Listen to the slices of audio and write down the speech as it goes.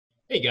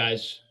Hey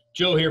guys,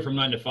 Joe here from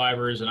 9 to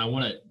 5ers, and I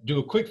want to do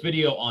a quick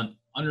video on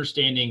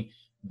understanding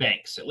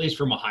banks, at least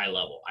from a high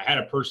level. I had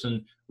a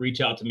person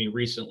reach out to me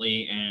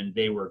recently, and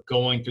they were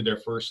going through their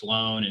first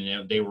loan,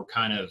 and they were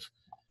kind of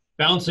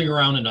bouncing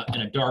around in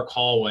a dark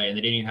hallway, and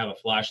they didn't even have a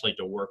flashlight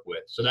to work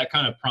with. So that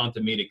kind of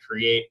prompted me to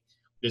create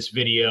this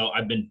video.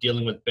 I've been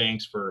dealing with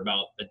banks for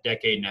about a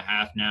decade and a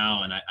half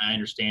now, and I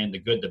understand the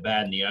good, the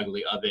bad, and the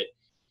ugly of it.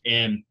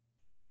 And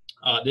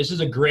this is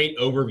a great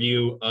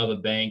overview of a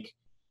bank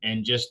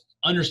and just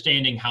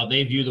understanding how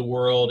they view the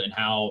world and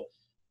how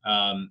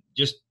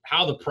just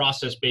how the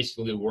process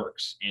basically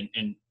works.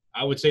 And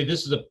I would say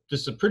this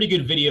is a pretty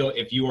good video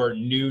if you are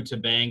new to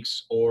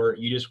banks or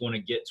you just want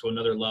to get to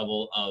another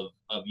level of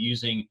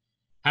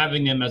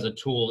having them as a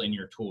tool in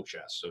your tool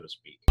chest, so to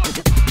speak.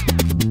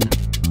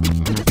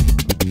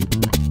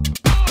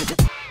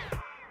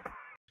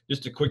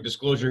 Just a quick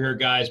disclosure here,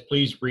 guys.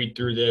 Please read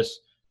through this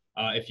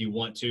if you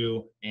want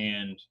to,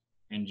 and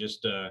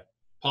just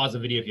pause the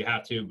video if you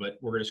have to, but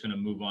we're just going to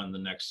move on to the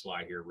next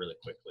slide here really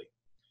quickly.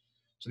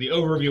 So the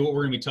overview, what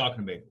we're going to be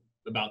talking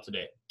about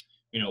today.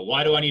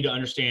 Why do I need to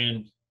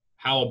understand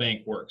how a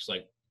bank works?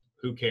 Like,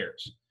 who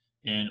cares?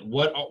 And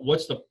what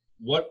is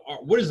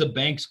the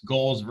bank's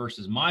goals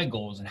versus my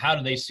goals, and how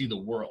do they see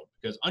the world?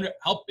 Because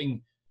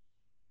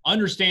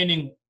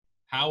understanding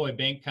how a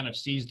bank kind of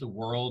sees the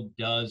world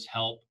does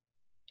help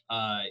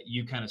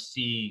you kind of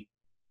see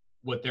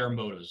what their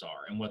motives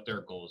are and what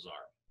their goals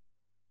are.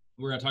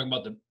 We're going to talk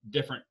about the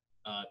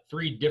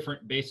three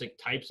different basic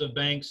types of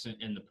banks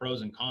and the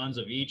pros and cons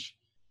of each,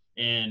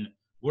 and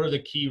what are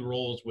the key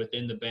roles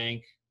within the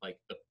bank, like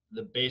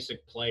the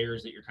basic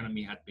players that you're kind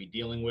of have to be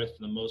dealing with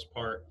for the most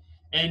part,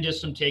 and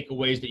just some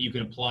takeaways that you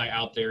can apply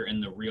out there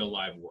in the real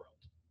live world.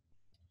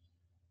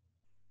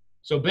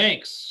 So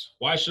banks,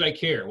 why should I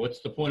care?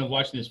 What's the point of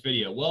watching this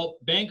video? Well,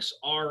 banks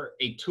are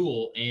a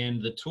tool,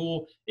 and the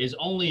tool is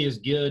only as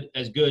good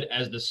as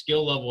the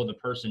skill level of the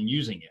person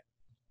using it.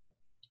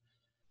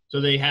 So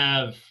they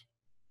have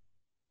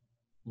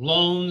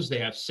loans, they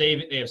have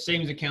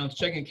savings accounts,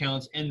 checking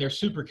accounts, and they're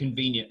super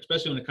convenient,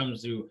 especially when it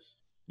comes to,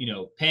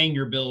 paying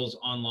your bills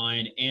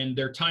online, and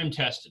they're time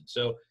tested.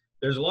 So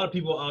there's a lot of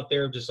people out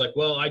there just like,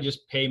 well, I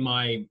just pay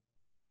my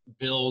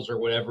bills or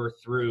whatever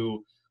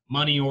through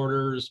money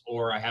orders,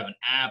 or I have an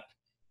app,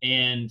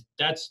 and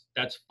that's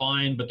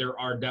fine, but there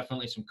are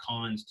definitely some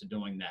cons to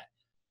doing that.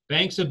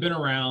 Banks have been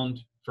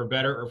around for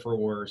better or for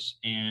worse,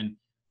 and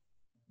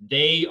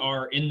they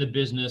are in the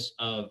business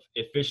of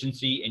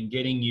efficiency and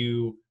getting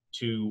you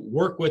to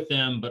work with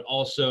them, but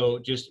also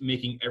just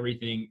making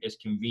everything as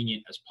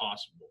convenient as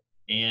possible.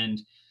 And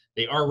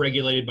they are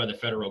regulated by the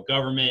federal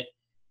government.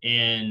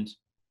 And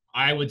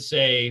I would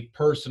say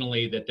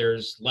personally that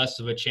there's less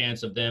of a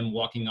chance of them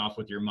walking off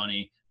with your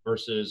money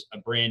versus a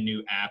brand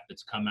new app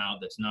that's come out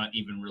that's not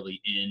even really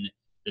in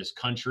this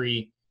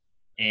country.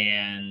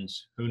 And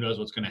who knows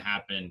what's going to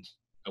happen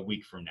a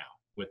week from now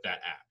with that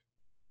app.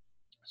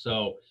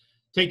 So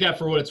take that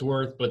for what it's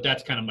worth, but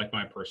that's kind of like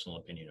my personal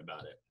opinion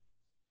about it.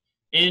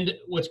 And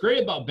what's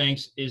great about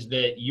banks is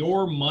that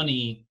your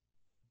money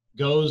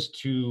goes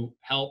to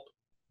help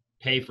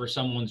pay for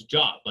someone's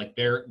job, like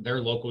their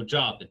local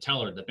job, the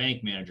teller, the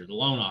bank manager, the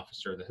loan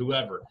officer, the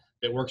whoever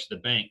that works at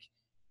the bank.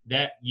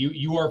 That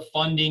you are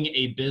funding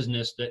a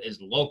business that is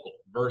local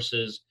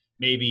versus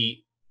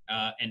maybe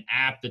an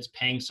app that's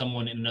paying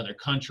someone in another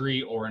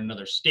country or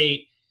another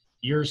state.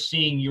 You're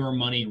seeing your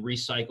money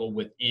recycle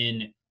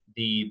within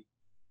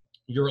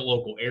your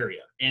local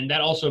area. And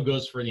that also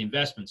goes for the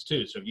investments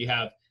too. So if you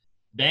have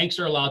banks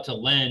are allowed to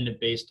lend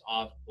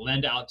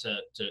out to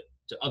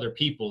other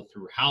people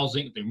through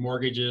housing, through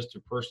mortgages,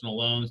 through personal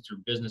loans, through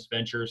business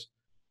ventures,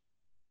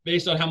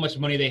 based on how much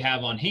money they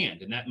have on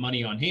hand. And that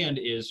money on hand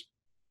is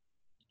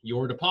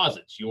your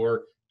deposits,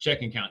 your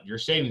checking account, your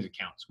savings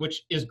accounts,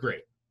 which is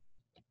great.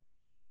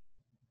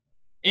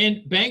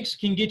 And banks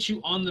can get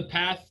you on the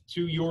path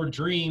to your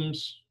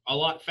dreams a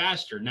lot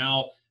faster.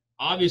 Now,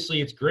 obviously,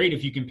 it's great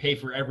if you can pay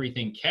for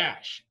everything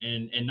cash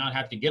and not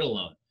have to get a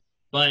loan.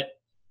 But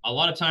a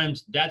lot of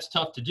times that's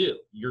tough to do.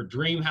 Your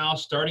dream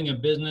house, starting a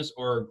business,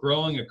 or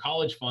growing a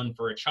college fund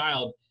for a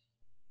child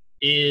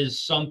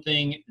is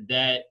something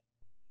that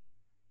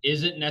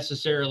isn't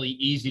necessarily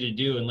easy to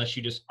do unless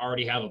you just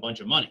already have a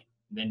bunch of money.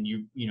 Then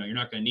you're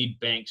not going to need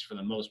banks for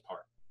the most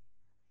part.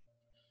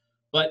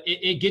 But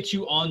it gets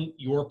you on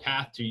your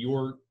path to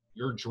your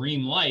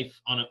dream life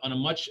on a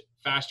much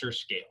faster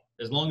scale,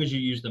 as long as you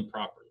use them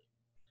properly.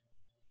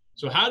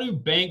 So how do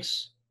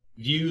banks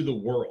view the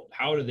world?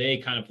 How do they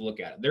kind of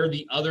look at it? They're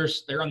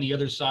on the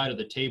other side of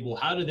the table.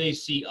 How do they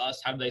see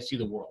us? How do they see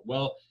the world?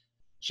 Well,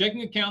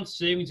 checking accounts,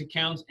 savings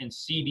accounts, and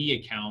CD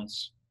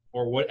accounts,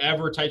 or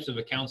whatever types of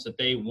accounts that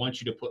they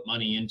want you to put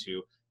money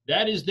into,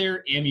 that is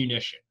their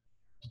ammunition.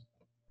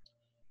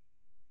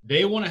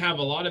 They want to have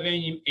a lot of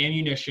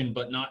ammunition,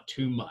 but not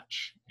too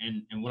much.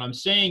 And what I'm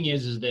saying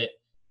is that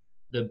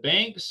the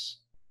banks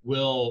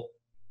will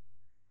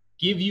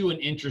give you an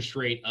interest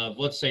rate of,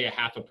 let's say,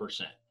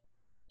 0.5%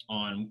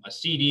 on a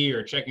CD or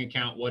a checking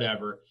account,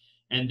 whatever.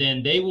 and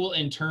then they will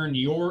in turn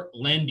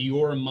lend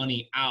your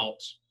money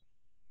out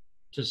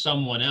to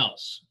someone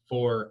else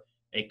for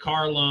a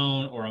car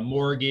loan or a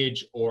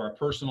mortgage or a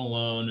personal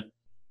loan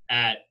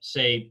at,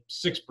 say,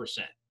 6%.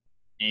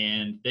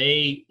 And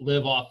they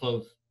live off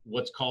of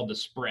what's called the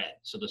spread.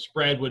 So the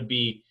spread would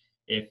be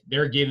if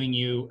they're giving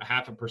you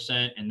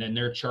 0.5% and then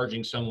they're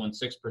charging someone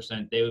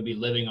 6%, they would be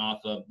living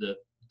off of the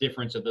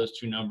difference of those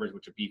two numbers,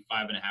 which would be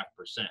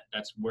 5.5%.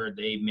 That's where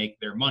they make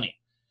their money.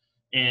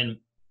 And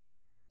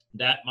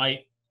that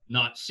might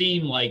not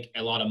seem like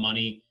a lot of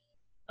money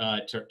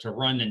to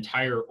run an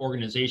entire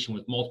organization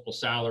with multiple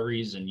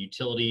salaries and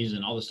utilities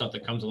and all the stuff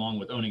that comes along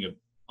with owning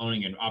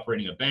and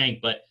operating a bank.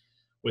 But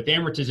with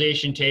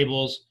amortization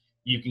tables,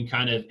 you can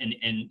kind of,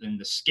 and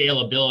the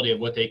scalability of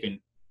what they can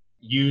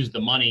use the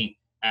money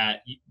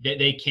at,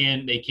 they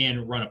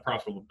can run a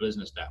profitable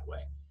business that way.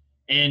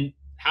 And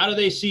how do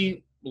they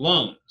see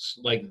loans,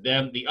 like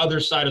them, the other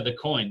side of the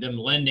coin, them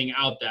lending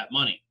out that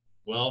money?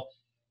 Well,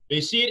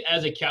 they see it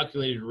as a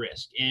calculated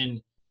risk.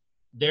 And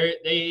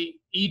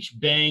each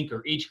bank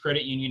or each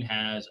credit union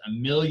has a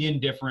million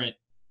different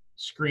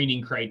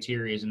screening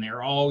criteria, and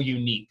they're all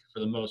unique for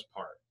the most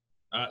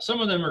part.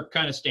 Some of them are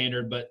kind of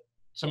standard, but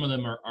some of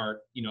them are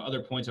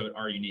other points of it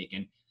are unique.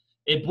 And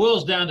it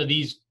boils down to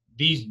these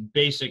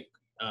basic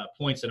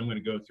points that I'm going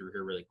to go through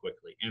here really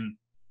quickly. And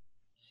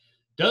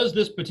does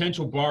this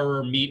potential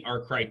borrower meet our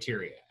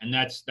criteria? And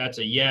that's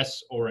a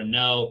yes or a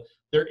no.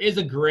 There is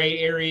a gray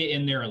area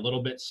in there a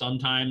little bit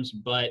sometimes,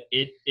 but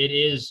it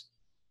is,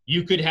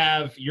 you could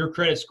have your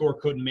credit score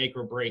couldn't make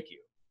or break you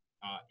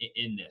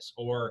in this,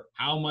 or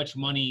how much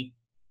money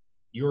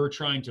you're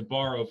trying to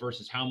borrow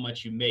versus how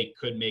much you make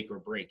could make or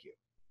break you.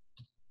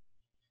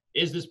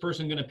 Is this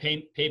person going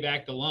to pay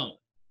back the loan?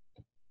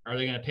 Are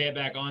they going to pay it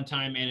back on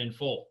time and in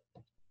full?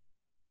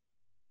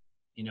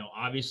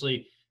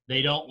 Obviously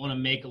they don't want to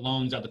make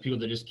loans out to people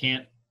that just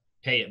can't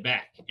pay it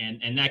back.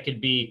 And that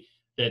could be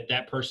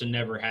that person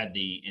never had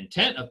the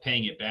intent of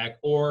paying it back,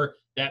 or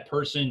that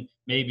person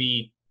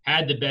maybe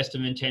had the best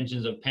of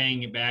intentions of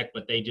paying it back,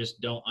 but they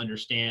just don't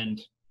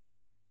understand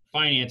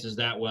finances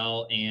that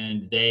well.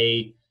 And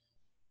they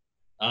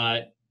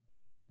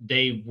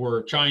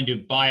were trying to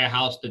buy a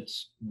house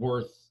that's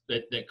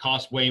that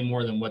costs way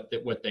more than what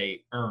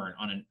they earn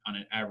on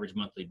an average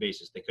monthly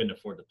basis. They couldn't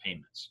afford the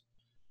payments.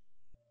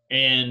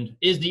 And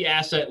is the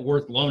asset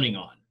worth loaning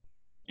on?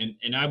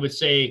 And I would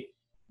say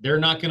they're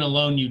not going to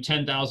loan you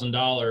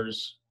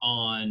 $10,000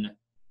 on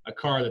a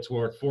car that's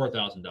worth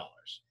 $4,000,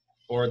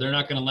 or they're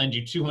not going to lend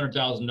you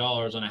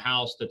 $200,000 on a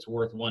house that's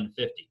worth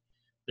 $150,000.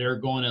 They're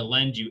going to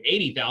lend you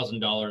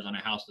 $80,000 on a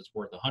house that's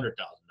worth $100,000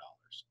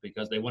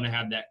 because they want to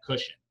have that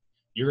cushion.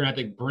 You're going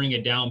to have to bring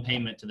a down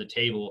payment to the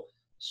table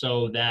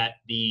so that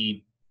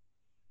it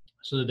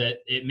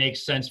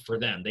makes sense for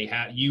them.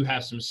 You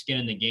have some skin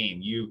in the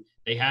game.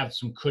 They have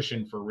some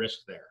cushion for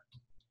risk there.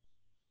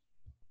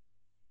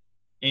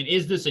 And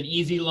is this an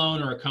easy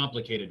loan or a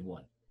complicated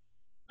one?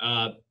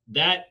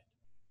 That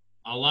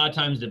a lot of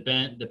times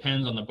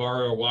depends on the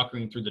borrower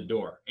walking through the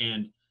door.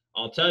 And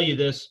I'll tell you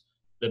this,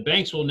 the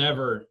banks will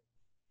never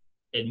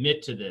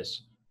admit to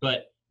this,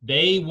 but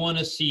they want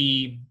to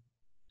see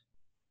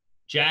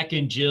Jack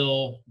and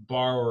Jill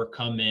borrower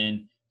come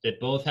in that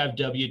both have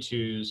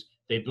W-2s,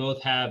 they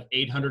both have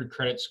 800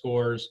 credit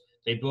scores,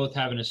 they both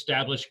have an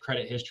established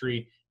credit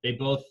history, they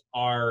both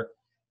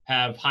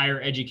have higher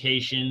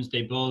educations,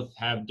 they both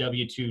have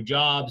W-2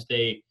 jobs,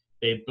 they've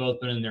both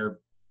been in their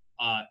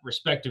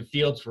respective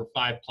fields for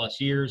 5+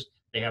 years,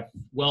 they have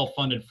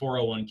well-funded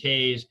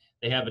 401ks,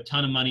 they have a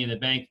ton of money in the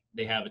bank,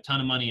 they have a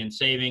ton of money in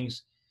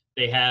savings,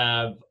 they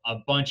have a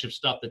bunch of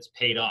stuff that's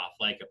paid off,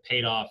 like a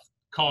paid off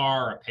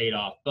car, a paid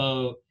off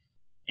boat,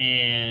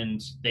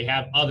 and they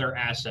have other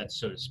assets,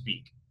 so to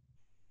speak.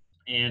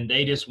 And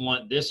they just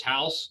want this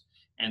house,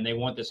 and they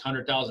want this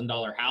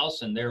 $100,000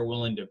 house, and they're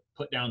willing to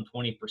put down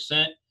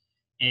 20%,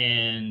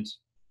 and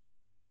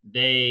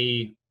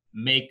they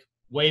make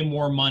way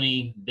more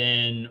money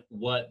than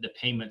what the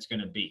payment's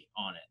going to be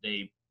on it.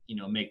 They,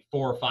 make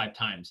 4 or 5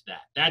 times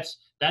that. That's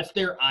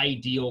their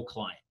ideal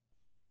client.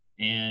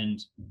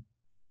 And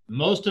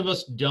most of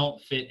us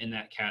don't fit in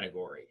that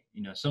category.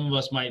 Some of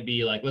us might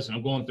be like, listen,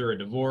 I'm going through a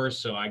divorce,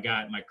 so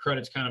my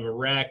credit's kind of a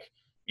wreck,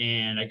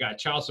 and I got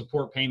child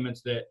support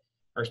payments that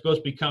are supposed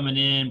to be coming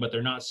in, but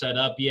they're not set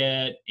up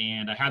yet.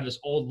 And I have this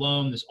old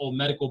loan, this old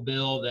medical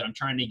bill that I'm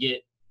trying to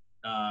get,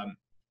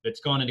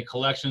 that's gone into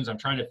collections. I'm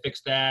trying to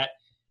fix that.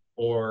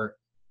 Or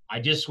I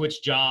just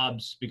switched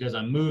jobs because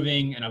I'm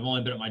moving and I've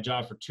only been at my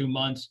job for 2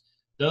 months.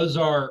 Those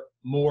are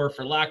more,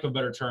 for lack of a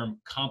better term,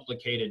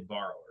 complicated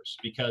borrowers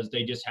because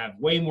they just have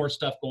way more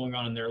stuff going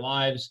on in their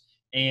lives.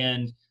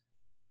 And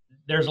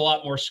there's a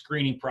lot more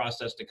screening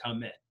process to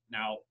come in.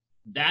 Now,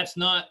 that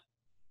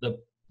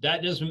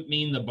doesn't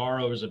mean the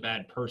borrower is a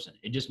bad person.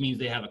 It just means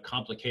they have a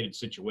complicated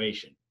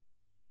situation.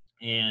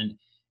 And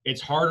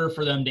it's harder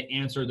for them to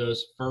answer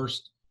those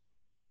first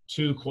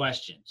 2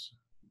 questions.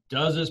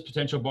 Does this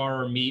potential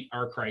borrower meet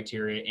our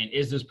criteria? And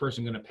is this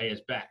person going to pay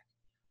us back?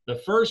 The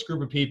first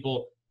group of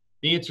people,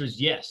 the answer is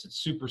yes. It's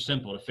super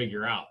simple to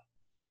figure out.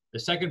 The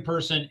second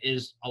person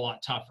is a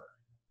lot tougher.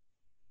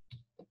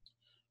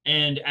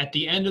 And at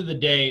the end of the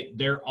day,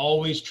 they're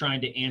always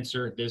trying to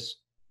answer this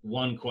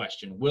one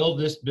question: will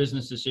this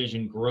business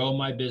decision grow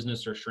my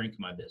business or shrink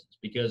my business?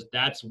 Because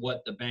that's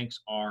what the banks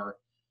are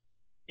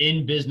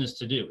in business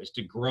to do, is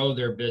to grow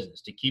their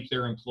business, to keep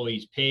their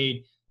employees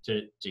paid,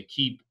 to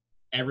keep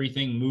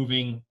everything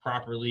moving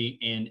properly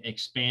and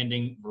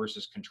expanding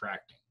versus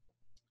contracting.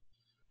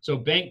 So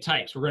bank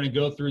types, we're going to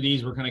go through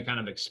these. We're going to kind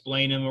of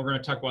explain them. We're going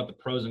to talk about the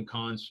pros and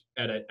cons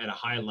at a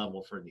high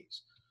level for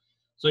these.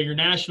 So your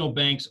national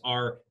banks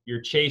are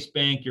your Chase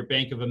Bank, your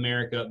Bank of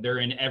America. They're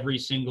in every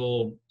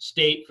single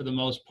state for the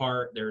most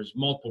part. There's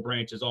multiple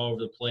branches all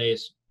over the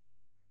place.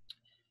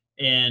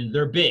 And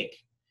they're big.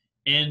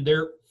 And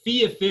they're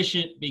fee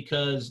efficient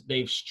because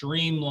they've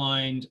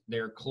streamlined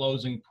their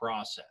closing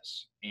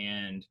process.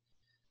 And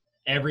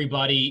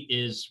everybody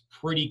is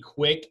pretty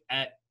quick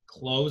at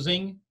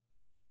closing.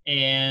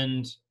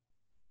 And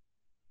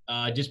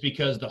just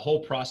because the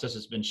whole process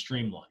has been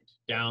streamlined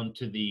down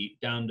to the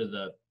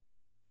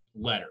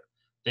letter.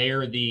 They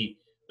are the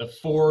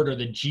Ford or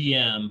the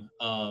GM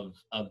of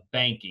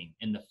banking,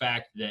 in the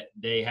fact that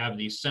they have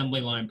the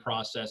assembly line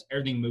process.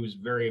 Everything moves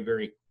very,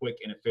 very quick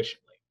and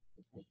efficiently.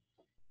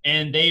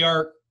 And they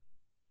are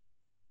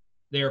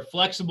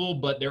flexible,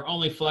 but they're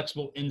only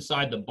flexible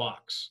inside the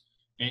box.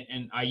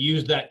 And I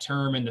use that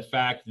term in the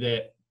fact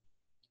that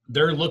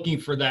they're looking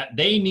for that.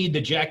 They need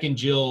the Jack and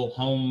Jill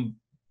home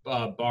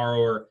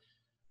borrower,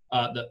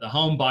 the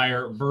home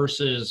buyer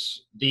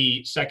versus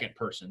the second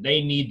person.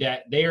 They need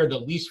that. They are the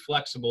least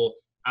flexible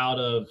out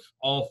of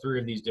all three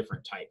of these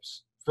different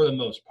types for the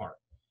most part.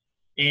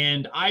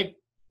 And I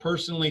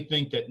personally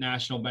think that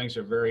national banks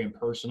are very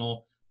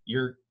impersonal.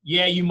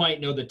 You might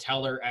know the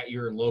teller at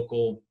your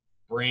local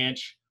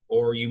branch,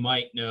 or you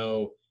might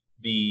know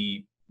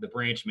the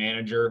branch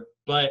manager,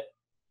 but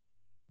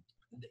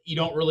you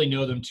don't really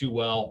know them too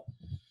well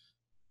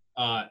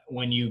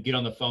when you get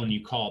on the phone and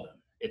you call them.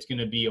 It's going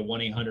to be a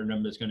 1-800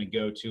 number that's going to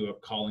go to a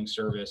calling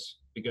service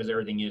because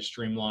everything is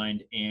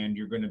streamlined, and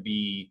you're going to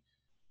be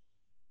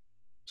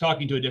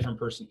talking to a different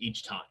person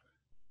each time.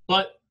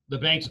 But the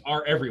banks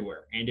are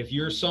everywhere. And if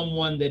you're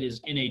someone that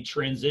is in a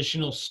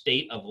transitional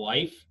state of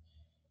life,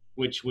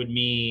 which would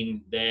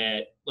mean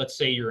that, let's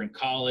say you're in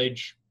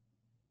college,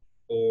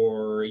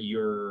 or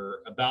you're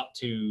about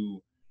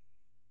to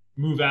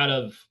move out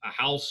of a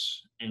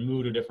house and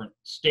move to a different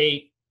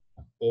state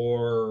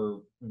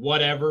or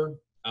whatever.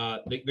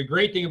 The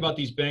great thing about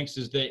these banks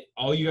is that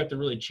all you have to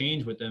really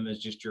change with them is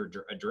just your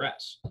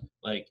address.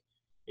 Like,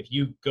 if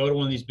you go to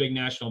one of these big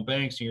national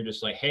banks and you're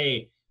just like,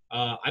 hey,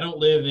 I don't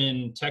live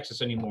in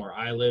Texas anymore,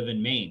 I live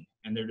in Maine.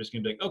 And they're just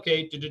going to be like,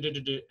 okay,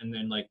 and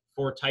then like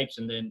 4 types,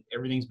 and then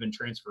everything's been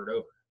transferred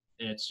over.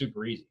 And it's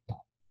super easy.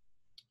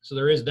 So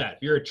there is that. If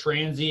you're a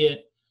transient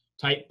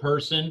type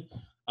person,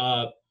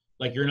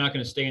 like you're not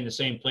going to stay in the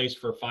same place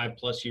for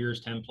 5+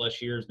 years,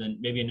 10+ years, then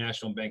maybe a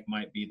national bank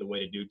might be the way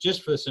to do,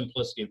 just for the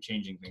simplicity of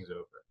changing things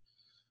over.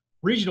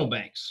 Regional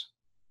banks.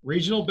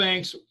 Regional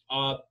banks,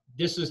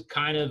 this is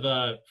kind of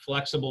a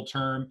flexible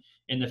term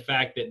in the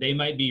fact that they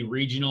might be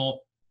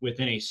regional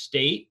within a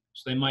state.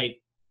 So they might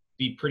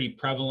be pretty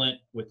prevalent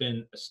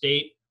within a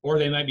state, or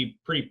they might be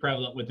pretty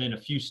prevalent within a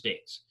few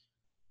states.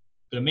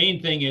 The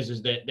main thing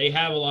is that they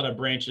have a lot of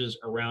branches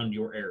around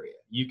your area.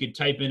 You could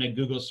type in a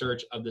Google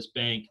search of this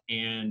bank,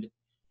 and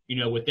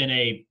within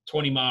a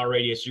 20-mile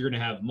radius, you're going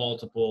to have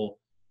multiple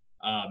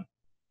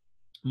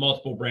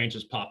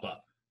branches pop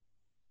up.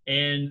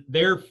 And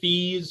their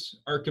fees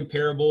are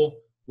comparable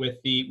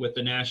with the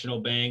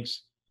national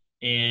banks,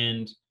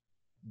 and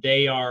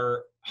they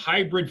are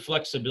hybrid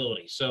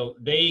flexibility. So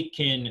they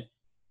can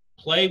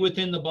play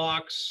within the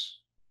box,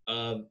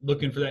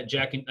 looking for that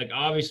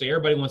obviously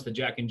everybody wants the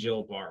Jack and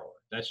Jill borrower.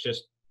 That's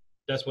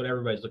what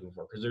everybody's looking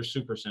for, because they're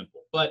super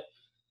simple. But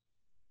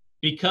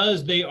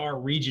because they are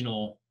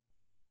regional,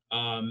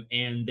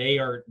 and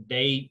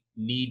they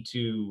need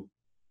to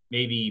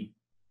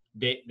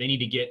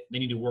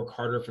work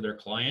harder for their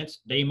clients,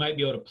 they might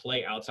be able to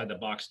play outside the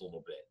box a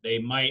little bit. They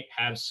might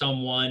have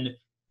someone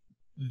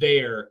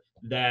there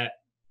that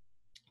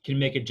can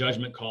make a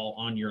judgment call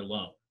on your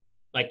loan.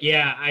 Like,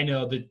 yeah, I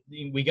know that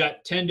we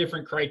got 10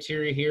 different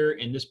criteria here,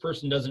 and this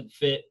person doesn't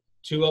fit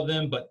 2 of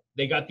them, but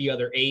they got the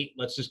other 8.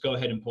 Let's just go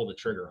ahead and pull the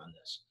trigger on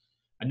this.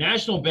 A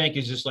national bank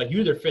is just like, you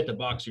either fit the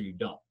box or you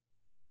don't.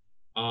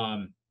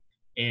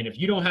 And if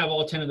you don't have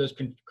all 10 of those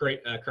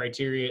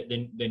criteria,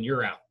 then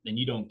you're out. Then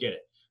you don't get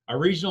it. A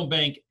regional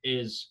bank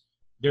there's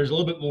a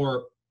little bit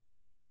more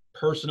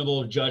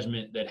personable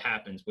judgment that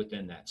happens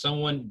within that.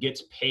 Someone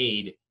gets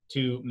paid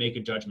to make a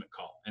judgment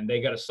call, and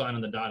they got to sign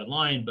on the dotted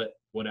line, but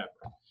whatever.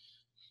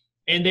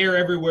 And they're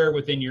everywhere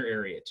within your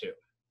area too.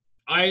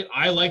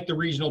 I like the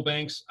regional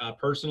banks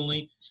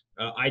personally.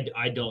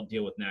 I don't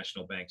deal with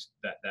national banks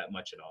that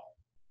much at all.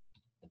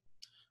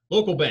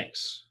 Local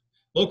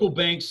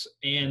banks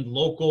and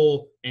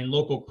local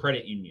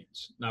credit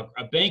unions. Now,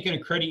 a bank and a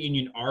credit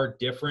union are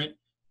different,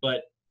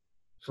 but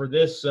for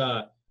this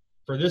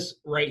for this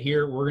right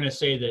here, we're going to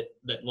say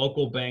that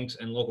local banks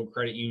and local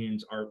credit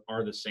unions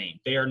are the same.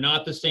 They are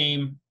not the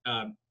same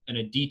in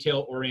a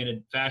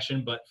detail-oriented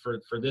fashion, but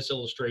for this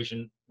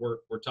illustration, we're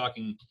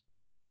talking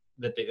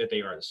that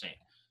they are the same.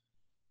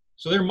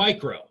 So they're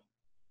micro.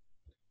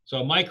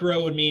 So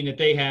micro would mean that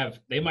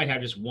they might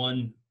have just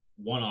one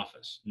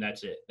office, and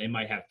that's it. They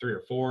might have 3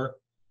 or 4,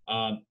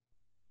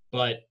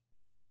 but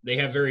they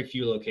have very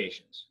few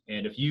locations.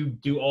 And if you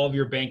do all of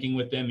your banking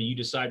with them and you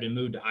decide to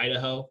move to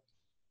Idaho,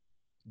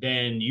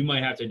 then you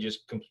might have to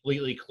just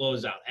completely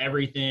close out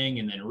everything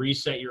and then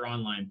reset your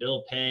online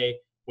bill pay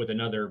with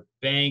another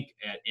bank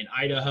in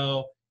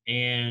Idaho.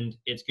 And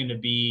it's going to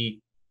be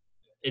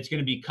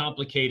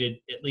complicated.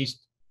 At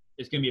least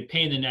it's going to be a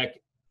pain in the neck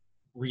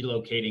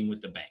relocating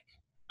with the bank.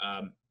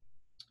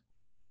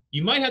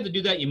 You might have to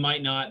do that. You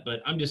might not,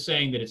 but I'm just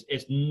saying that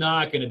it's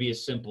not going to be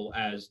as simple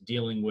as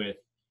dealing with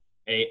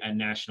a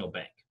national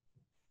bank.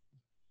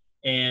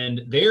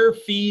 And their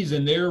fees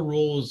and their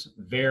rules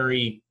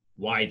vary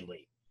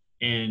widely.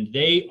 And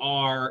this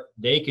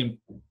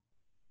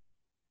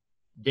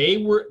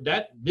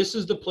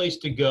is the place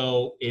to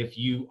go if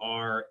you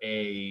are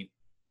a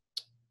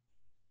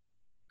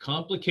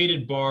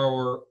complicated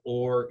borrower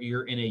or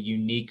you're in a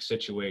unique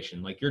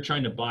situation, like you're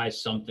trying to buy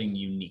something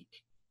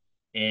unique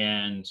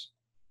and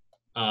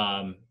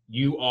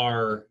you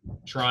are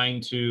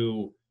trying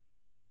to,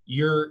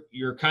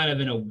 you're kind of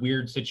in a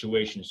weird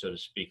situation, so to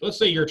speak. Let's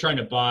say you're trying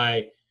to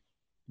buy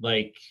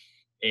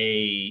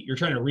you're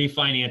trying to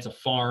refinance a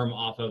farm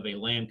off of a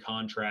land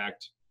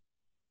contract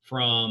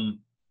from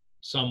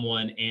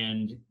someone,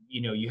 and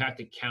you have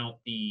to count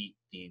the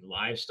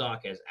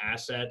livestock as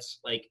assets,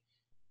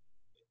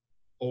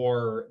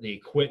 or the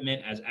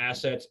equipment as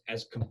assets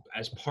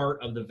as part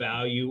of the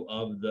value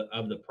of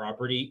the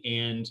property.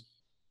 And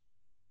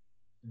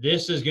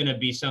this is going to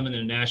be something that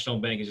the national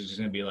bank is just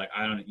going to be like,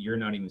 you're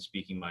not even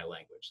speaking my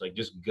language.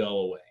 Just go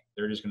away.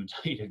 They're just going to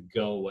tell you to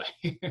go away.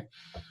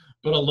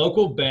 But a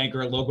local bank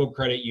or a local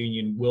credit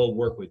union will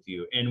work with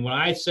you. And when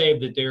I say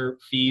that their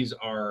fees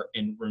are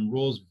and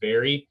rules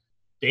vary,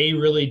 they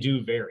really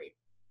do vary,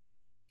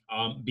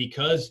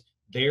 because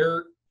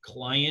their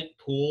client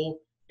pool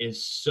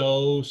is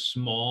so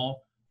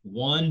small.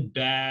 One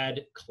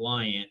bad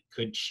client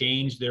could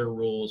change their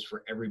rules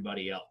for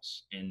everybody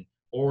else.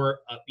 Or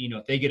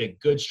if they get a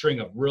good string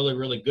of really,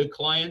 really good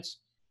clients,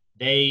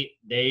 they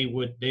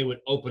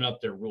would open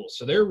up their rules.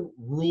 So their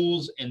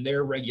rules and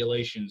their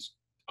regulations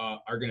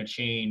are going to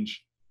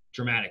change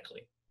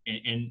dramatically,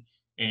 and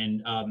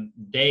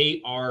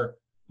they are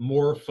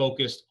more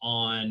focused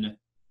on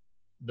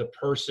the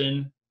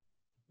person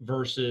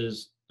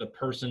versus the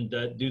person.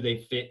 Do they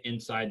fit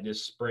inside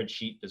this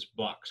spreadsheet, this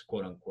box,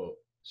 quote unquote?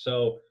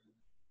 So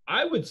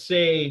I would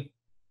say,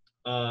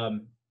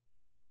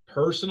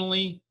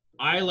 personally,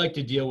 I like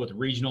to deal with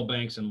regional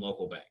banks and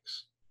local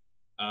banks.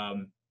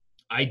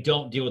 I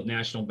don't deal with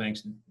national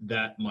banks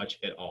that much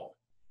at all.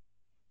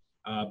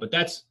 But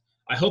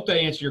I hope that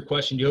answered your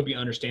question. I hope you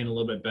understand a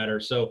little bit better.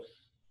 So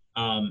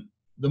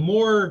the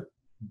more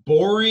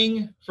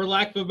boring, for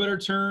lack of a better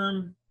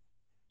term,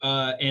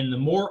 and the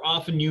more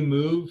often you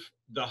move,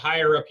 the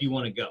higher up you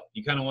want to go.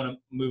 You kind of want to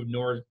move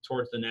north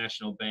towards the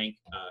national bank.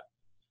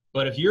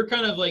 But if you're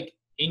kind of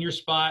in your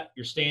spot,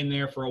 you're staying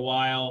there for a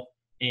while,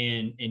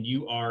 and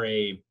you are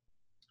a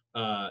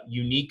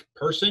unique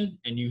person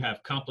and you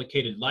have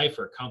complicated life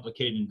or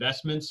complicated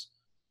investments,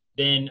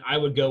 then I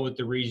would go with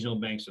the regional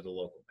banks or the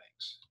local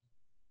banks.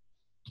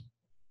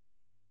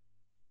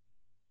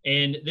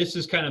 And this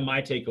is kind of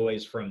my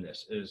takeaways from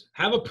this is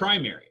have a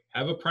primary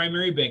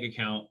bank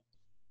account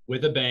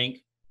with a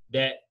bank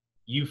that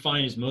you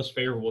find is most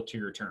favorable to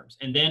your terms.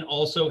 And then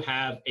also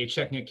have a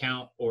checking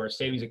account or a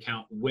savings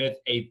account with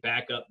a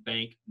backup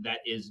bank that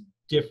is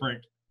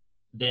different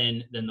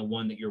than the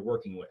one that you're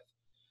working with.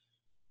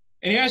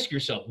 And ask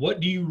yourself, what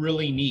do you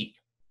really need?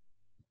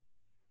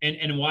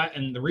 And why?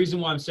 And the reason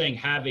why I'm saying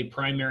have a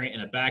primary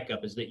and a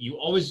backup is that you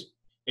always,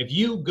 if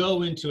you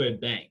go into a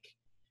bank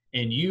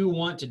and you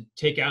want to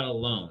take out a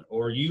loan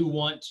or you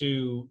want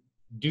to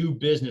do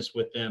business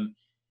with them,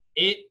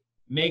 it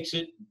makes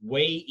it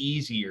way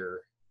easier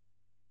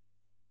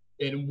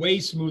and way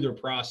smoother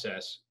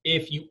process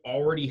if you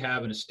already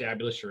have an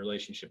established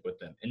relationship with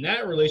them. And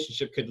that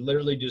relationship could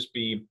literally just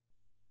be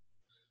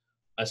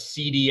a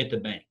CD at the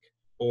bank,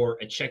 or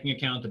a checking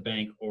account at the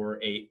bank, or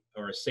a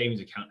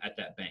savings account at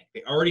that bank.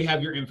 They already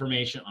have your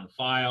information on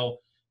file.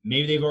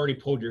 Maybe they've already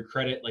pulled your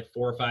credit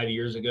 4 or 5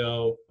 years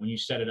ago when you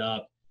set it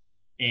up,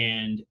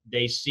 and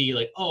they see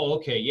oh,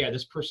 okay, yeah,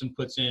 this person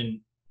puts in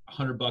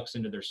 $100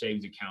 into their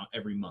savings account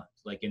every month,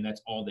 and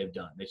that's all they've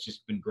done. It's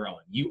just been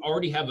growing. You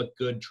already have a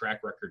good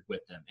track record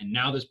with them, and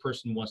now this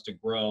person wants to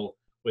grow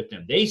with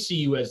them. They see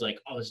you as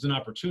oh, this is an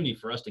opportunity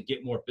for us to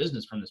get more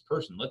business from this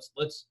person.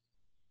 Let's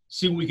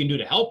see what we can do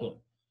to help them.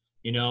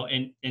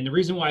 And the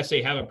reason why I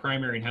say have a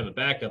primary and have a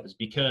backup is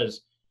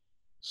because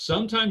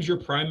sometimes your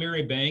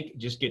primary bank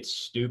just gets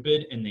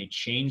stupid and they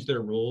change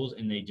their rules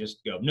and they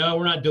just go, no,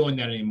 we're not doing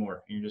that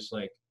anymore. And you're just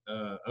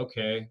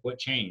okay, what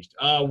changed?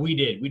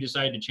 We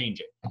decided to change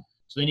it.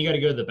 So then you got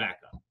to go to the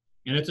backup.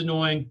 And it's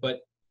annoying,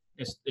 but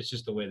it's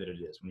just the way that it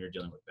is when you're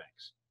dealing with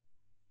banks.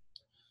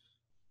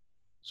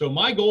 So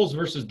my goals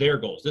versus their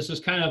goals. This is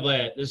kind of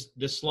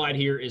this slide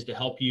here is to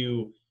help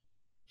you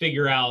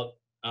figure out,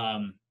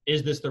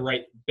 is this the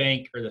right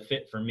bank or the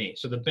fit for me?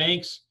 So the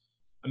banks,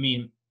 I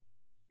mean,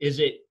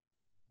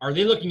 are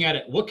they looking at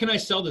it, what can I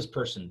sell this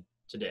person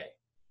today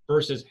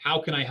versus how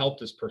can I help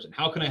this person?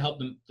 How can I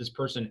help this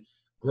person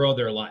grow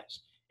their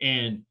lives?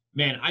 And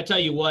man, I tell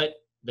you what,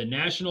 the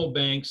national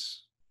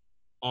banks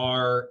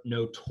are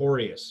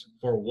notorious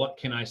for what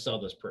can I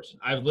sell this person.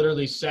 I've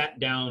literally sat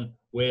down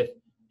with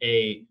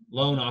a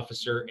loan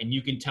officer and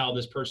you can tell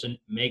this person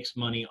makes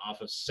money off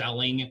of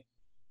selling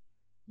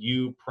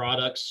you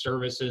products,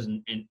 services,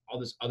 and all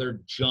this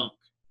other junk.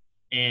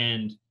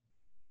 And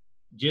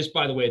just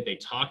by the way that they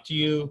talk to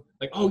you,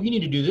 like, oh, you need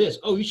to do this.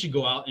 Oh, you should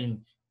go out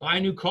and buy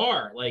a new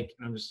car. Like,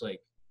 and I'm just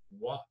like,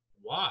 what?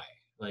 Why?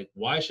 Like,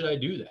 why should I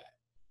do that?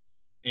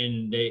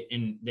 And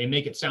they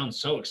make it sound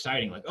so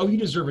exciting. Like, oh, you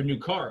deserve a new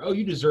car. Oh,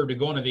 you deserve to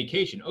go on a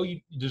vacation. Oh, you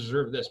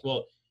deserve this.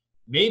 Well,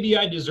 maybe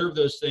I deserve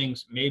those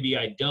things. Maybe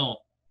I don't,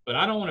 but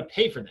I don't want to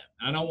pay for them.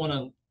 I don't want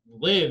to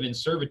live in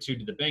servitude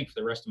to the bank for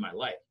the rest of my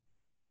life.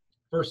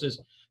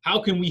 Versus, how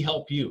can we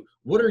help you?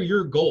 What are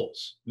your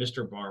goals,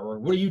 Mr. Borrower?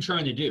 What are you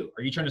trying to do?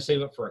 Are you trying to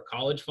save up for a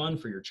college fund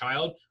for your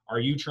child? Are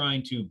you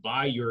trying to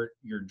buy your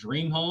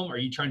dream home? Are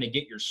you trying to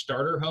get your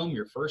starter home,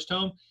 your first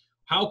home?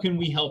 How can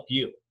we help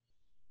you?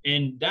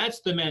 And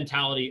that's the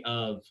mentality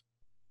of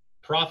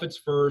profits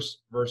first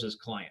versus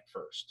client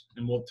first.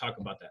 And we'll talk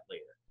about that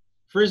later.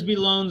 Frisbee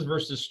loans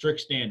versus strict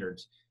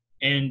standards.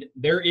 And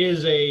there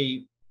is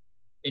an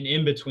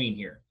in-between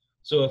here.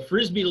 So a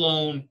Frisbee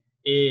loan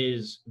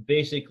is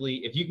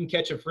basically, if you can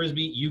catch a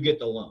Frisbee, you get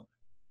the loan.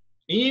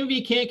 And even if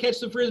you can't catch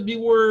the Frisbee,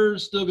 we're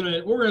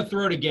gonna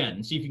throw it again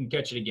and see if you can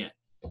catch it again.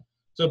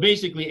 So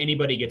basically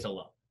anybody gets a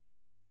loan.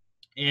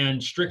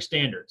 And strict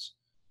standards.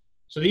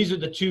 So these are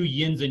the two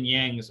yins and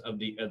yangs of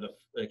the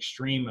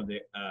extreme of the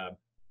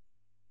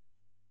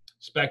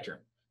spectrum.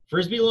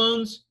 Frisbee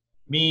loans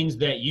means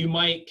that you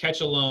might catch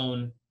a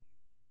loan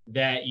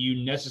that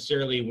you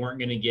necessarily weren't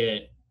going to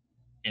get,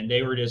 and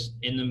they were just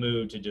in the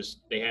mood to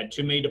they had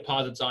too many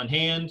deposits on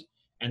hand,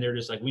 and they're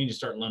just like, we need to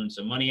start loaning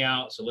some money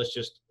out, so let's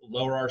just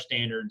lower our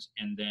standards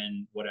and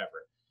then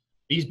whatever.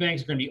 These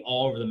banks are going to be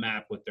all over the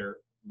map with their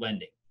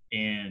lending,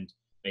 and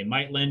they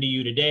might lend to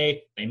you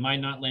today, they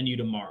might not lend you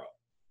tomorrow.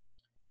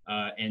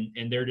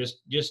 And they're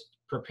just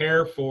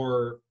prepare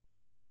for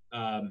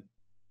them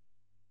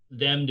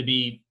to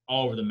be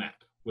all over the map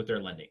with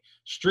their lending.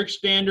 Strict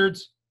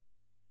standards,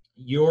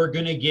 you're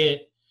going to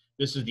get,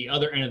 this is the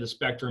other end of the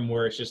spectrum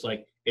where it's just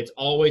like, it's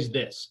always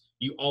this.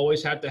 You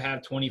always have to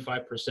have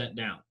 25%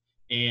 down.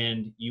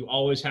 And you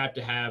always have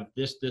to have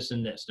this, this,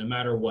 and this, no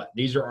matter what.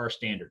 These are our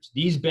standards.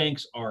 These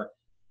banks are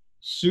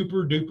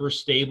super duper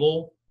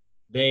stable.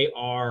 They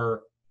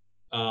are,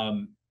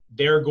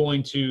 they're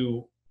going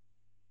to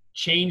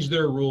change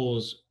their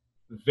rules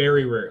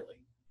very rarely.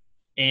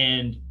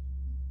 And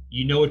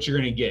you know what you're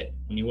going to get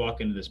when you walk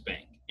into this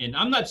bank. And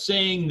I'm not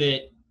saying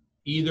that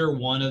either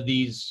one of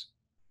these,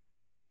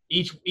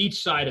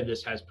 each side of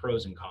this has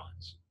pros and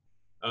cons.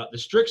 The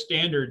strict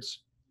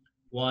standards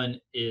one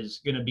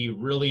is going to be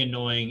really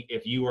annoying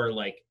if you are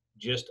like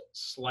just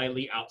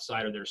slightly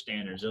outside of their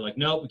standards. They're like,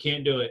 nope, we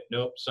can't do it.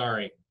 Nope,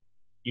 sorry.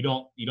 You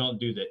don't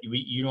do that.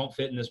 You don't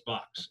fit in this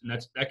box. And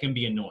that can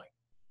be annoying.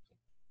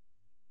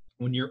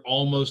 When you're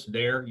almost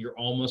there, you're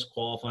almost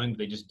qualifying, but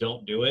they just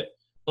don't do it.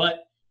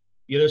 But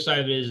the other side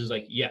of it is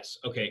like, yes,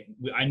 okay,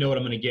 I know what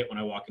I'm going to get when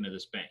I walk into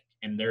this bank,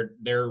 and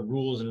their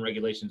rules and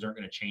regulations aren't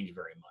going to change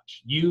very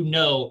much.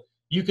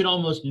 You can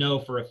almost know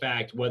for a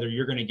fact whether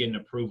you're going to get an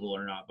approval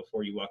or not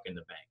before you walk in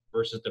the bank,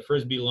 versus the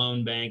Frisbee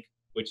loan bank,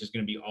 which is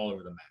going to be all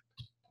over the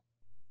map.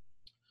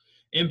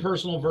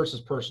 Impersonal versus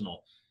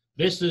personal.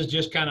 This is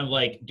just kind of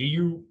like, do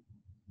you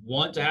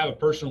want to have a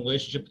personal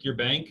relationship with your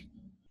bank?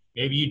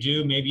 Maybe you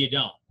do, maybe you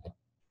don't.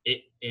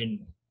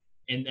 And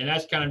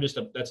that's kind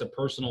of that's a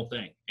personal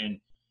thing. And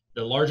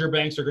the larger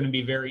banks are going to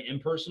be very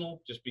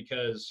impersonal just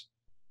because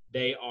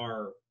they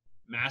are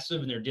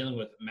massive and they're dealing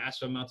with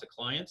massive amounts of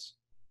clients,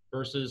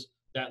 versus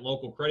that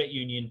local credit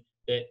union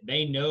that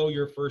they know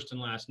your first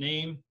and last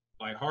name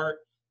by heart.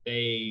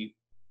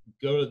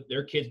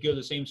 Their kids go to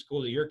the same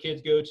school that your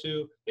kids go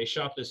to. They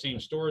shop the same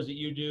stores that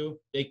you do.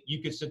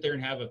 You could sit there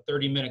and have a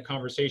 30-minute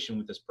conversation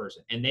with this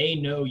person, and they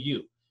know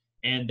you.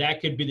 And that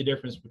could be the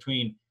difference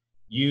between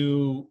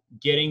you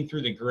getting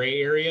through the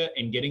gray area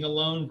and getting a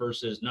loan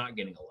versus not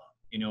getting a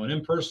loan. An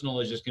impersonal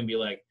is just going to be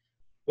like,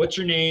 what's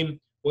your name?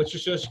 What's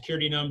your social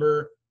security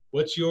number?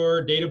 What's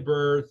your date of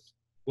birth?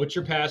 What's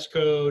your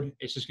passcode?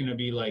 It's just going to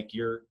be like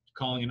you're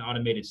calling an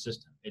automated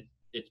system. It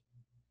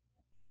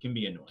can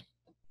be annoying.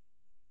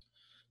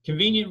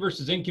 Convenient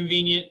versus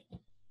inconvenient.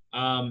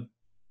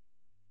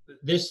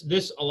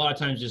 This a lot of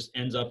times just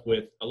ends up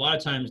with, a lot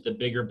of times the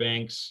bigger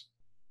banks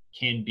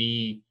can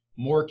be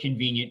more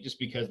convenient just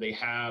because they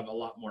have a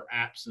lot more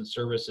apps and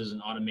services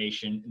and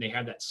automation, and they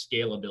have that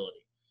scalability.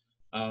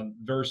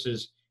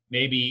 Versus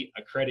maybe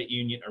a credit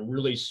union, a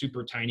really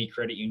super tiny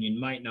credit union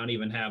might not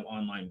even have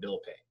online bill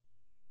pay.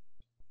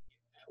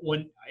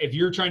 If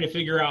you're trying to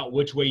figure out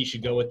which way you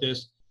should go with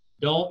this,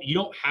 you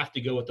don't have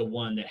to go with the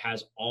one that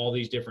has all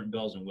these different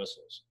bells and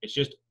whistles. It's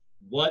just,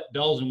 what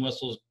bells and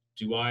whistles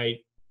do I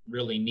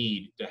really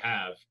need to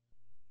have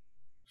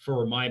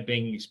for my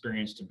banking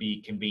experience to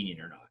be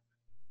convenient or not?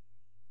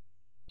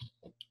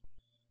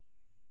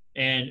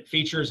 And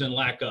features and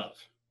lack of.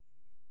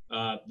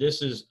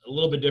 This is a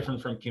little bit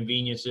different from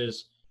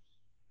conveniences.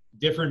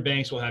 Different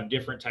banks will have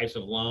different types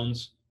of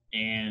loans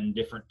and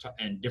different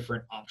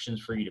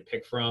options for you to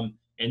pick from.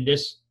 And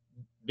this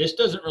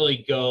doesn't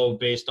really go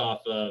based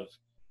off of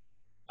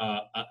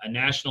a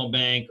national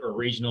bank or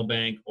regional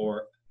bank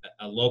or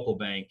a local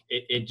bank.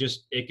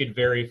 It could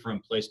vary from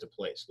place to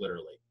place,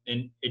 literally.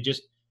 And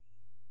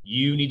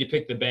you need to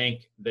pick the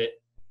bank that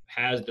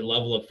has the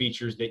level of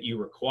features that you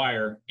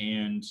require,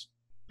 and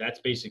that's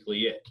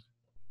basically it.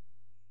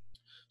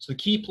 So the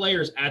key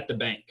players at the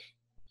bank,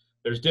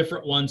 there's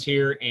different ones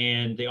here,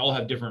 and they all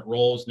have different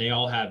roles, and they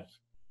all have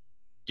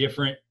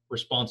different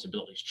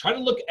responsibilities. Try to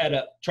look at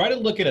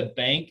a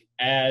bank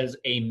as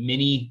a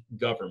mini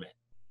government,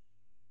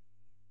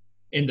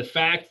 in the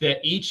fact that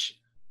each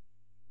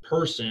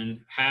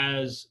person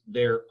has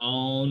their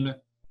own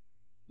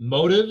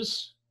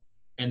motives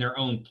and their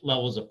own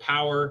levels of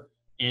power,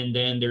 and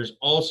then there's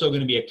also going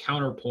to be a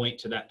counterpoint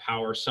to that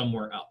power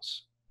somewhere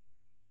else.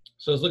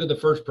 So let's look at the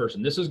first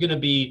person. This is going to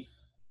be,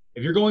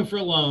 if you're going for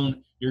a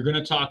loan, you're going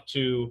to talk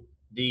to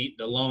the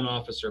loan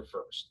officer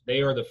first.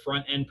 They are the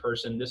front end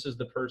person. This is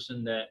the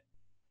person that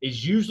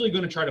is usually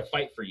going to try to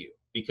fight for you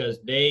because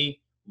they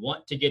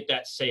want to get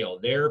that sale.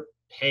 Their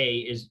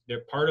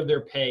part of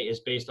their pay is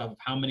based off of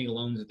how many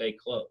loans that they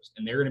closed,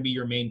 and they're going to be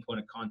your main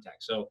point of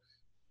contact. So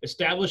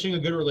establishing a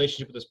good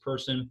relationship with this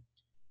person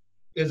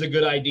is a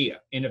good idea.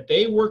 And if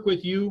they work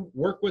with you,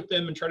 work with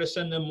them and try to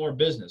send them more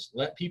business.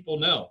 Let people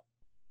know,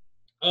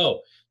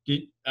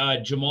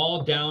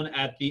 Jamal down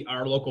at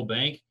our local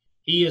bank,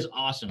 he is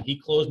awesome. He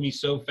closed me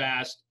so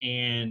fast,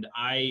 and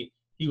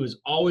he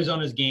was always on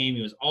his game.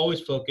 He was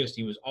always focused.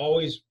 He was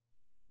always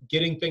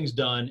getting things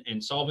done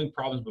and solving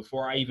problems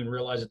before I even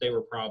realized that they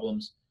were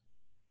problems.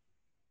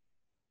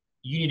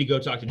 You need to go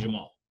talk to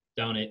Jamal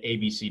down at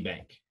ABC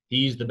Bank.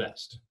 He's the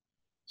best.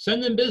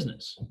 Send them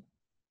business.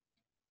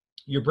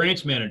 Your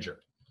branch manager.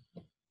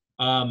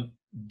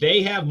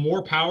 They have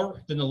more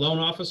power than the loan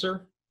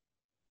officer,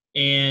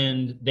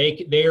 and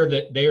they are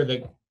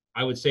the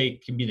I would say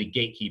can be the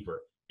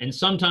gatekeeper. And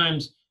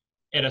sometimes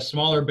at a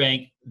smaller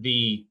bank,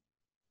 the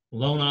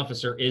loan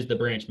officer is the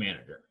branch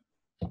manager.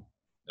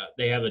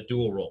 They have a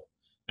dual role,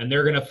 and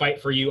they're going to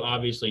fight for you,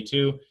 obviously,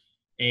 too.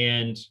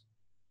 And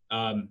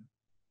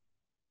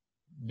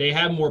they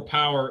have more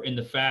power in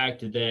the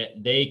fact that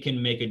they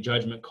can make a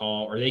judgment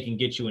call, or they can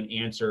get you an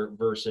answer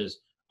versus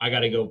I got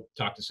to go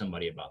talk to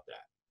somebody about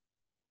that.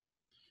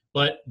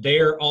 But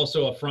they're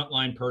also a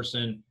frontline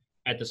person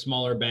at the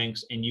smaller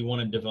banks, and you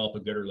want to develop a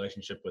good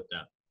relationship with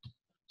them.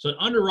 So an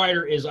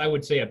underwriter is, I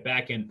would say, a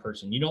back-end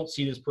person. You don't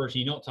see this person.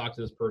 You don't talk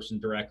to this person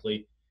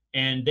directly.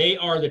 And they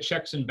are the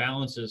checks and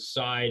balances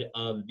side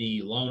of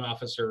the loan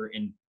officer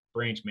and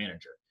branch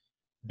manager.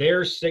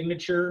 Their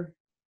signature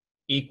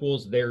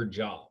equals their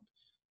job,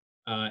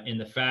 in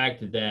the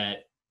fact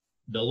that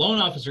the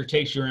loan officer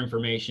takes your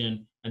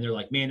information and they're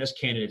like, man, this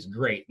candidate's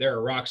great. They're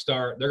a rock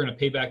star. They're going to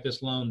pay back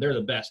this loan. They're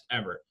the best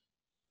ever.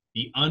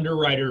 The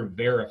underwriter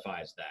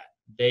verifies that.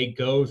 They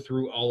go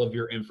through all of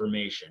your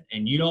information,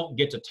 and you don't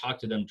get to talk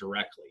to them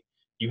directly.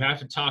 You have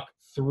to talk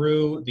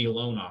through the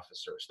loan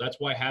officer. So that's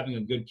why having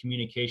a good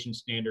communication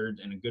standard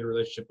and a good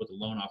relationship with the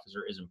loan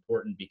officer is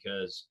important,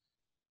 because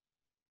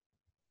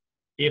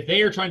if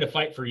they are trying to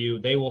fight for you,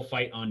 they will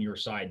fight on your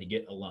side to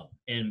get a loan.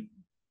 And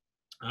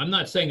I'm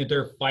not saying that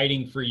they're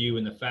fighting for you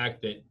in the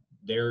fact that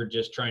they're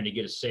just trying to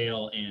get a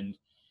sale and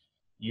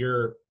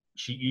you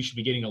should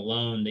be getting a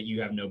loan that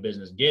you have no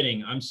business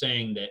getting. I'm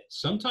saying that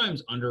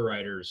sometimes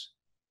underwriters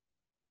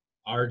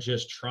are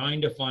just trying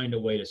to find a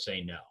way to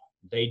say no.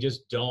 They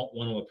just don't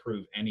want to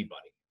approve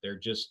anybody. They're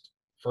just,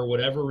 for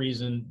whatever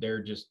reason,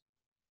 they're just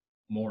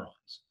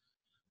morons.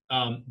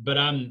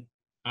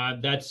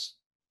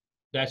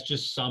 That's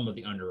just some of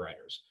the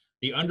underwriters.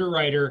 The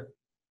underwriter,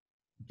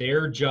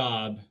 their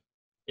job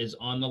is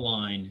on the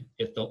line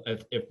if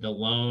the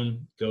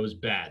loan goes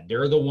bad.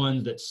 They're the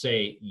ones that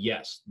say,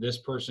 yes, this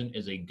person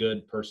is a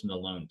good person to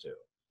loan to.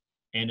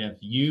 And if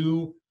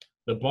you,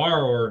 the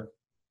borrower,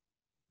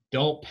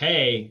 don't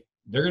pay,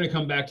 they're going to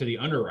come back to the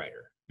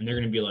underwriter and they're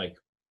going to be like,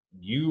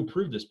 you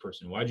approved this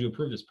person. Why'd you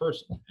approve this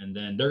person? And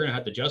then they're going to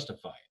have to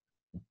justify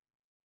it.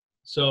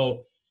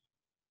 So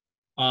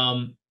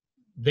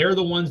they're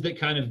the ones that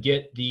kind of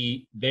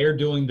they're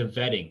doing the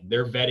vetting.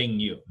 They're vetting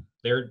you.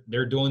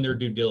 They're doing their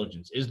due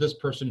diligence. Is this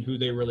person who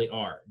they really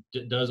are?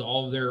 Does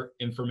all of their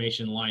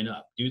information line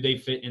up? Do they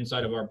fit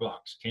inside of our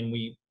box? Can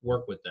we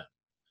work with them?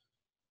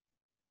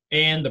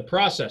 And the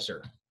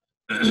processor,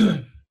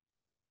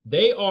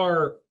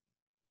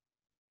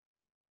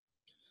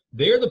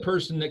 they're the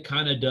person that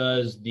kind of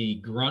does the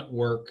grunt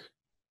work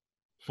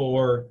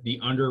for the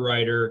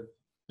underwriter,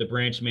 the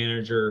branch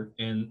manager,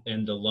 and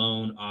the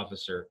loan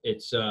officer.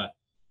 It's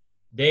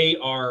they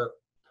are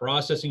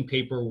processing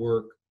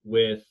paperwork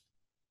with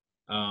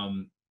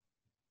and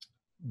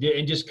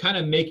just kind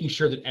of making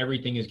sure that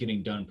everything is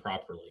getting done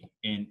properly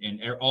and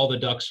all the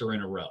ducks are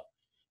in a row.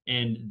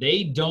 And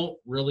they don't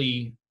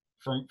really,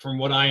 from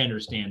what I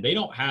understand,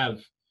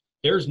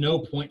 there's no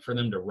point for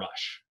them to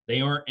rush.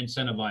 They aren't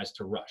incentivized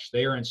to rush.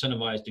 They are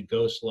incentivized to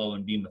go slow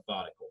and be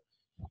methodical.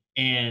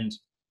 And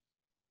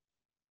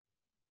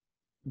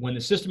when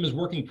the system is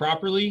working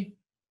properly,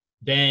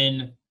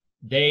 then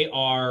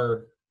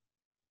they're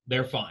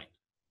fine.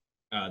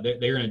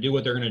 They're going to do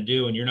what they're going to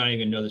do, and you're not even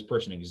going to know this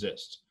person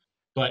exists.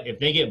 But if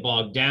they get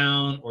bogged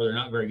down or they're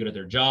not very good at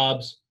their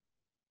jobs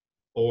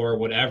or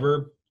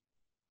whatever,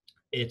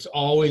 it's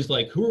always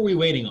like, who are we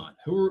waiting on?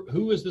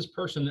 Who is this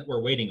person that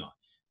we're waiting on?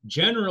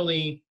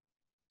 Generally,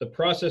 the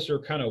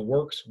processor kind of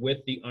works with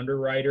the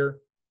underwriter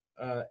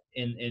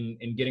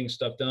in getting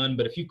stuff done.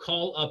 But if you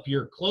call up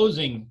your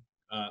closing,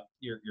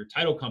 your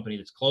title company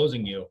that's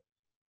closing you,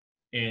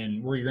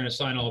 and where you're going to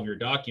sign all of your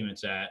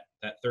documents at,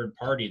 that third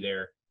party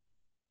there,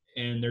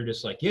 and they're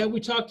just like, yeah, we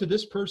talked to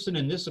this person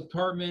in this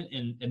apartment,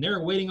 and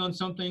they're waiting on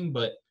something,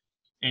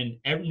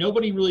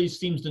 nobody really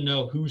seems to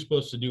know who's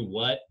supposed to do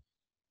what.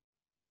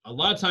 A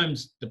lot of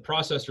times the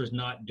processor is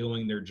not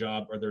doing their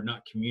job, or they're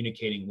not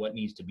communicating what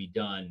needs to be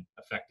done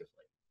effectively.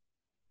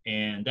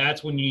 And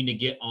that's when you need to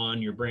get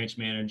on your branch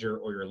manager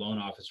or your loan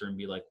officer and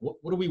be like, what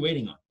are we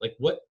waiting on? Like,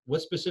 what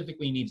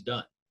specifically needs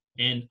done?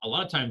 And a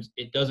lot of times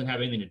it doesn't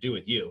have anything to do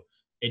with you.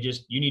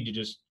 You need to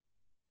just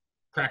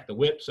crack the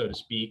whip, so to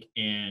speak,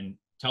 and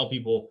tell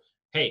people,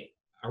 hey,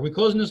 are we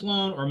closing this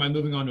loan, or am I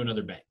moving on to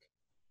another bank?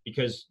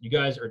 Because you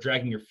guys are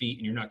dragging your feet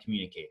and you're not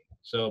communicating.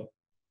 So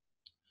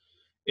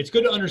it's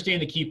good to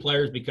understand the key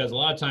players, because a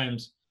lot of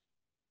times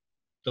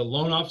the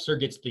loan officer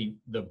gets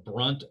the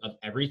brunt of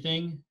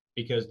everything,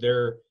 because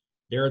they're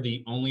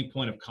the only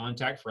point of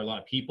contact for a lot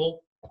of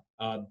people.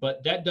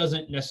 But that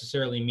doesn't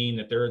necessarily mean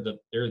that they're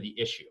the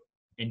issue.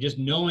 And just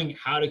knowing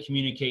how to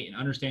communicate and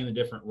understand the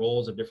different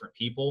roles of different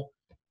people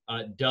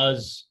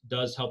does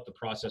help the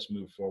process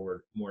move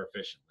forward more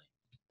efficiently.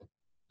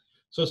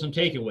 So some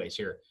takeaways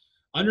here.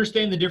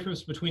 Understand the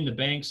difference between the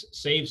banks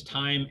saves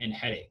time and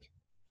headache,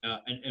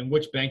 and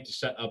which bank to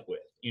set up with.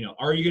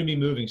 Are you going to be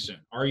moving soon?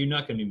 Are you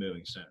not going to be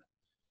moving soon?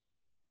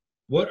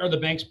 What are the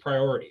bank's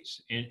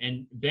priorities?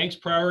 And banks'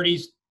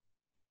 priorities,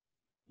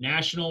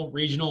 national,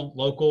 regional,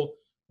 local,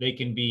 they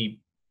can be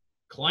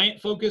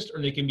client-focused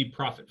or they can be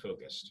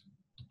profit-focused.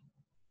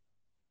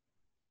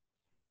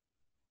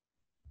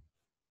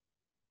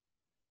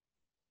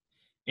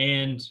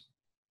 And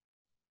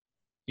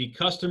the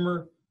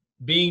customer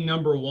being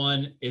number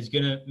one is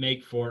going to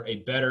make for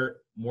a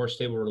better, more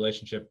stable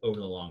relationship over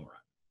the long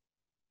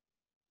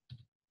run.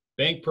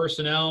 Bank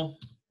personnel,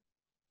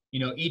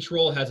 each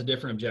role has a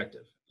different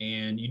objective,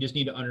 and you just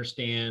need to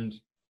understand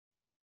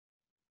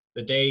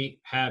that they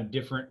have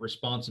different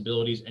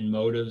responsibilities and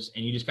motives,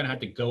 and you just kind of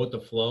have to go with the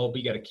flow. But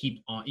you got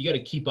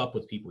to keep up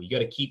with people. You got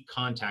to keep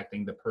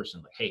contacting the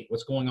person. Like, hey,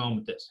 what's going on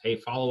with this? Hey,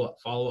 follow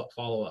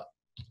up.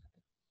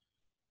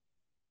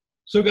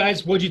 So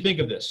guys, what'd you think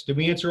of this? Did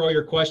we answer all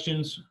your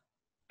questions?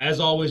 As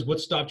always,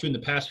 what stopped you in the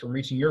past from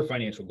reaching your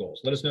financial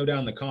goals? Let us know down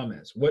in the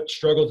comments. What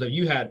struggles have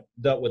you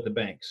dealt with the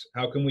banks?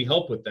 How can we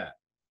help with that?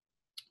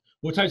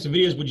 What types of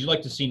videos would you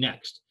like to see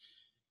next?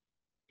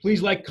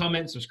 Please like,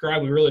 comment,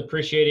 subscribe. We really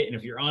appreciate it. And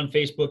if you're on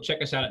Facebook, check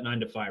us out at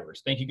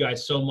 9to5ers. Thank you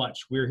guys so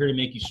much. We're here to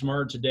make you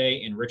smarter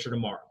today and richer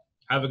tomorrow.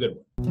 Have a good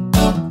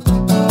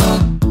one.